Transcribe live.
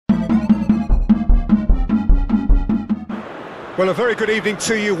Well, a very good evening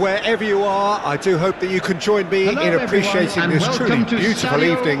to you wherever you are. I do hope that you can join me in appreciating this truly beautiful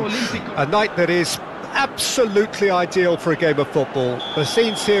evening. A night that is absolutely ideal for a game of football. The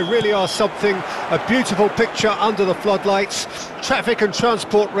scenes here really are something, a beautiful picture under the floodlights. Traffic and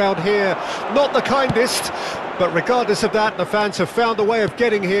transport round here, not the kindest, but regardless of that, the fans have found a way of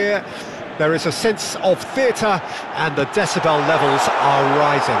getting here. There is a sense of theatre and the decibel levels are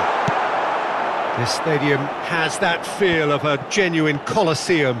rising. This stadium has that feel of a genuine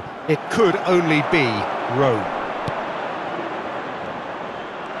Colosseum. It could only be Rome.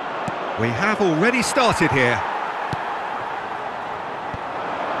 We have already started here.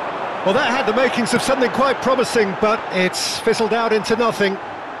 Well, that had the makings of something quite promising, but it's fizzled out into nothing.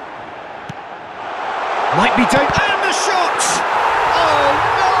 Might be dangerous. And the shot! Oh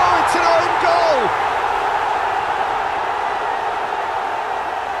no, it's an own goal!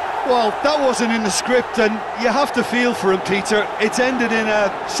 Well, that wasn't in the script, and you have to feel for him, Peter. It's ended in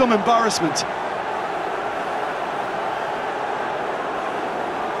some embarrassment.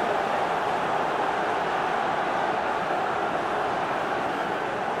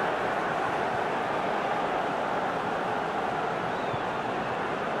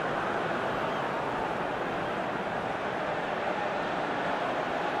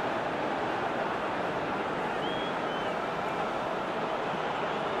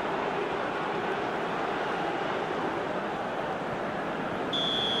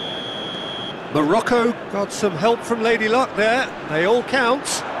 Morocco got some help from Lady Luck there, they all count.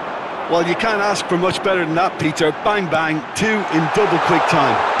 Well, you can't ask for much better than that, Peter. Bang, bang, two in double quick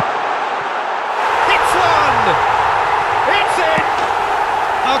time. It's one! It's in!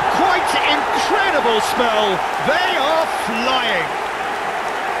 A quite incredible spell. They are flying.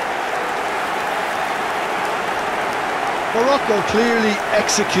 Morocco clearly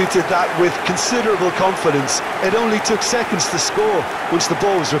executed that with considerable confidence. It only took seconds to score once the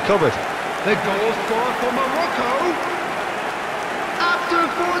ball was recovered. The goal scorer for Morocco after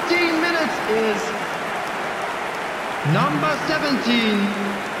 14 minutes is number 17,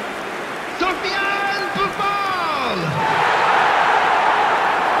 Futbol.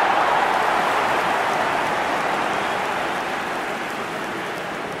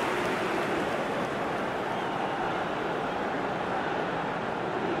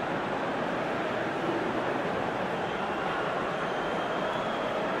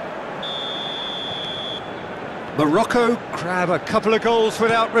 Morocco grab a couple of goals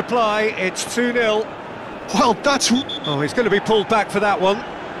without reply. It's 2-0. Well, that's... Oh, he's going to be pulled back for that one.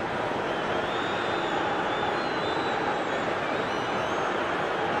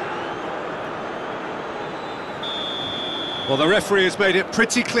 Well, the referee has made it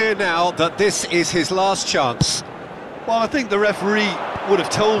pretty clear now that this is his last chance. Well, I think the referee would have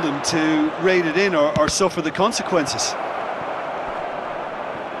told him to rein it in or suffer the consequences.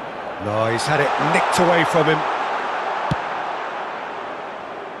 No, he's had it nicked away from him.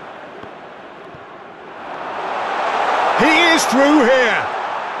 He is through here.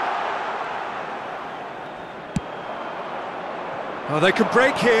 Oh, they can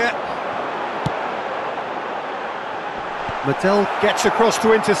break here. Mattel gets across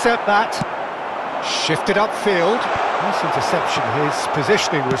to intercept that. Shifted upfield. Nice interception. His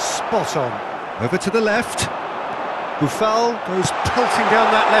positioning was spot on. Over to the left. Futbol goes pelting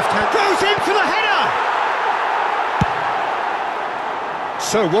down that left hand. Goes in for the header!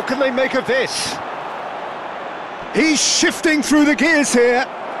 So what can they make of this? He's shifting through the gears here.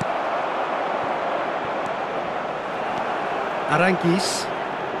 Aranguis.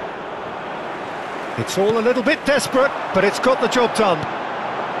 It's all a little bit desperate, but it's got the job done.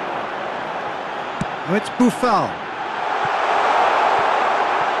 Oh, it's Futbol.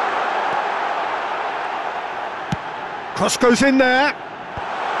 Cross goes in there.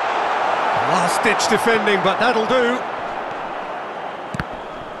 Last-ditch defending, but that'll do.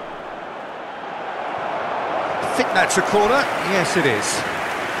 I think that's a corner. Yes, it is.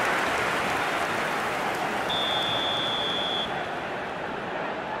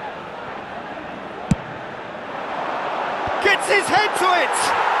 Gets his head to it!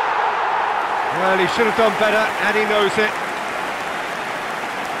 Well, he should have done better, and he knows it.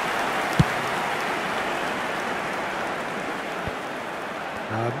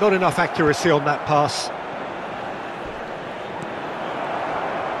 Not enough accuracy on that pass.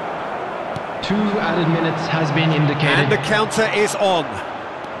 2 added minutes has been indicated. And the counter is on.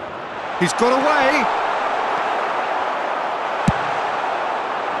 He's got away.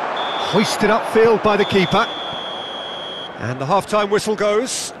 Hoisted upfield by the keeper. And the half-time whistle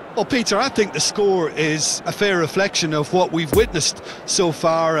goes. Well, Peter, I think the score is a fair reflection of what we've witnessed so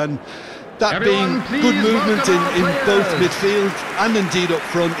far, and That being good movement in both midfield and indeed up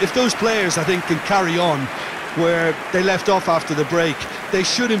front. If those players, I think, can carry on where they left off after the break, they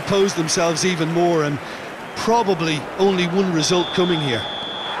should impose themselves even more, and probably only one result coming here.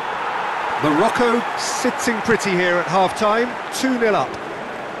 Morocco sitting pretty here at half-time, 2-0 up.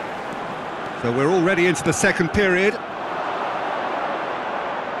 So we're already into the second period.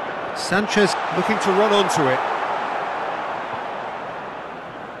 Sanchez looking to run onto it.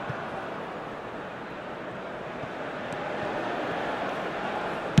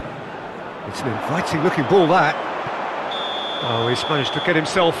 It's an inviting looking ball, that. Oh, he's managed to get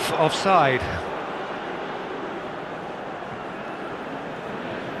himself offside.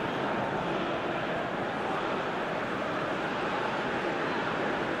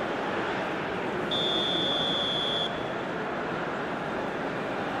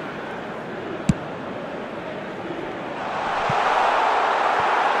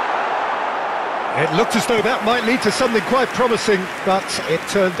 It looked as though that might lead to something quite promising, but it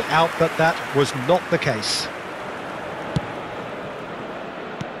turned out that that was not the case.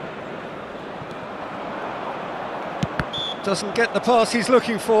 Doesn't get the pass he's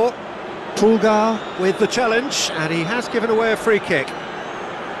looking for. Pulgar with the challenge, and he has given away a free kick.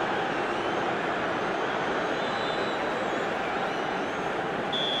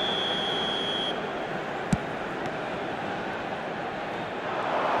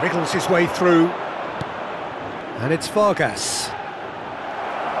 Wriggles his way through, and it's Vargas.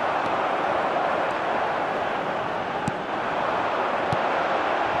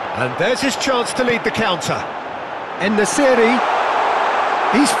 And there's his chance to lead the counter. En-Nesyri,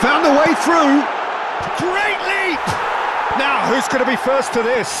 he's found the way through. Great leap! Now, who's going to be first to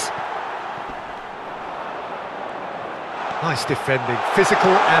this? Nice defending,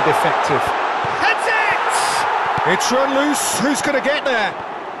 physical and effective. Heads it! It's run loose, who's going to get there?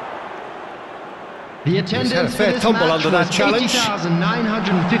 The attendance for this tumble match under that was challenge.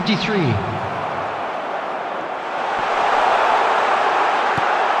 80,953.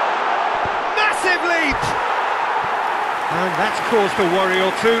 Massive leap! And that's caused a worry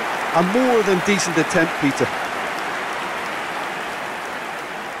or two. A more than decent attempt, Peter.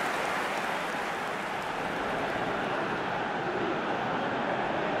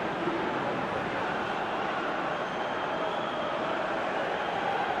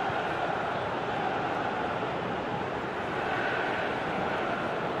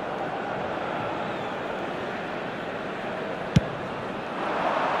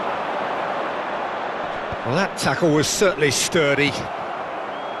 Well, that tackle was certainly sturdy.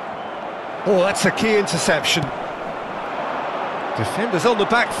 Oh, that's a key interception. Defender's on the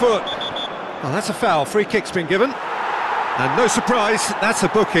back foot. Well, that's a foul. Free kick's been given. And no surprise, that's a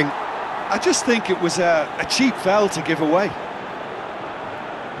booking. I just think it was a cheap foul to give away.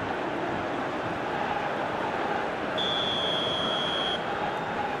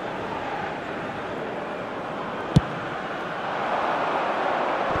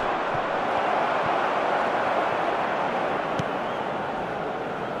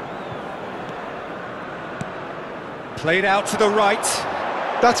 Played out to the right.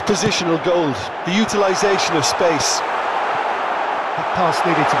 That's positional gold, the utilisation of space. That pass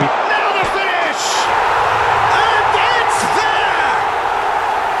needed to be... Now the finish! And it's there!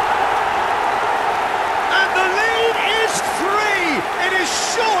 And the lead is 3! It is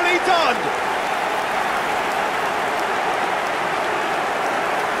surely done!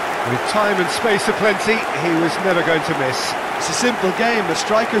 With time and space aplenty, he was never going to miss. It's a simple game. The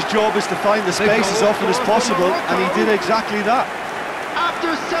striker's job is to find the space as often as possible, and he did exactly that.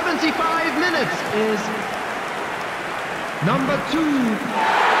 After 75 minutes is number 2.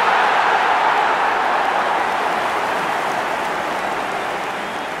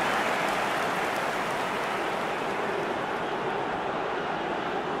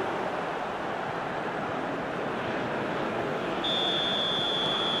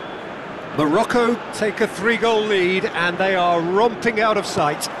 Morocco take a 3-goal lead, and they are romping out of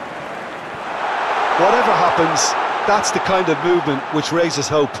sight. Whatever happens, that's the kind of movement which raises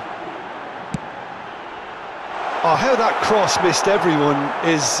hope. Oh, how that cross missed everyone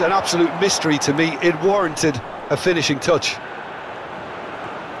is an absolute mystery to me. It warranted a finishing touch.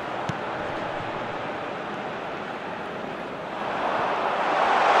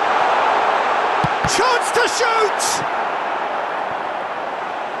 Chance to shoot!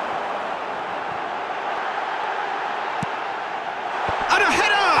 And a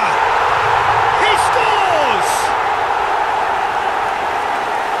header! He scores!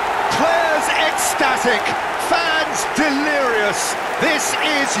 Players ecstatic, fans delirious. This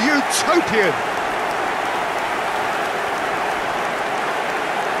is utopian.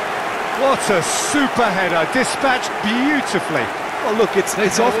 What a super header, dispatched beautifully. Well, look,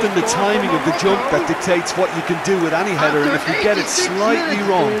 it's often the timing of the jump that dictates what you can do with any header, and if you get it slightly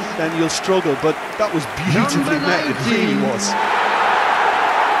wrong, then you'll struggle, but that was beautifully met, it really was.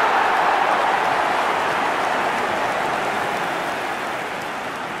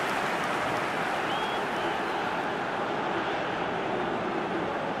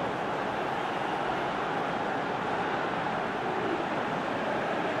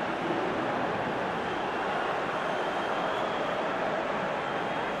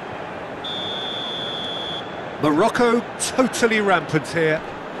 Morocco totally rampant here.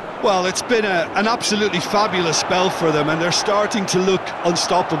 Well, it's been an absolutely fabulous spell for them, and they're starting to look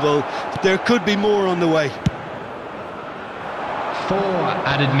unstoppable. There could be more on the way. 4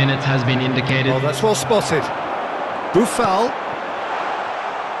 added minutes has been indicated. Oh, that's well spotted. Buffal.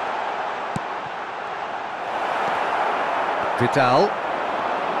 Vidal.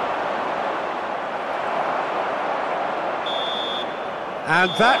 And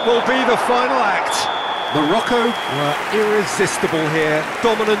that will be the final act. Morocco were irresistible here,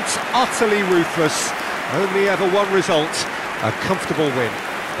 dominant, utterly ruthless, only ever one result, a comfortable win.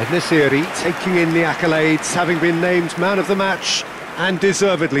 En-Nesyri taking in the accolades, having been named man of the match, and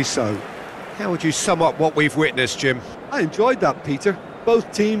deservedly so. How would you sum up what we've witnessed, Jim? I enjoyed that, Peter.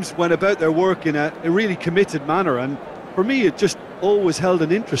 Both teams went about their work in a really committed manner, and for me it just always held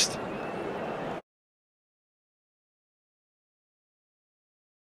an interest.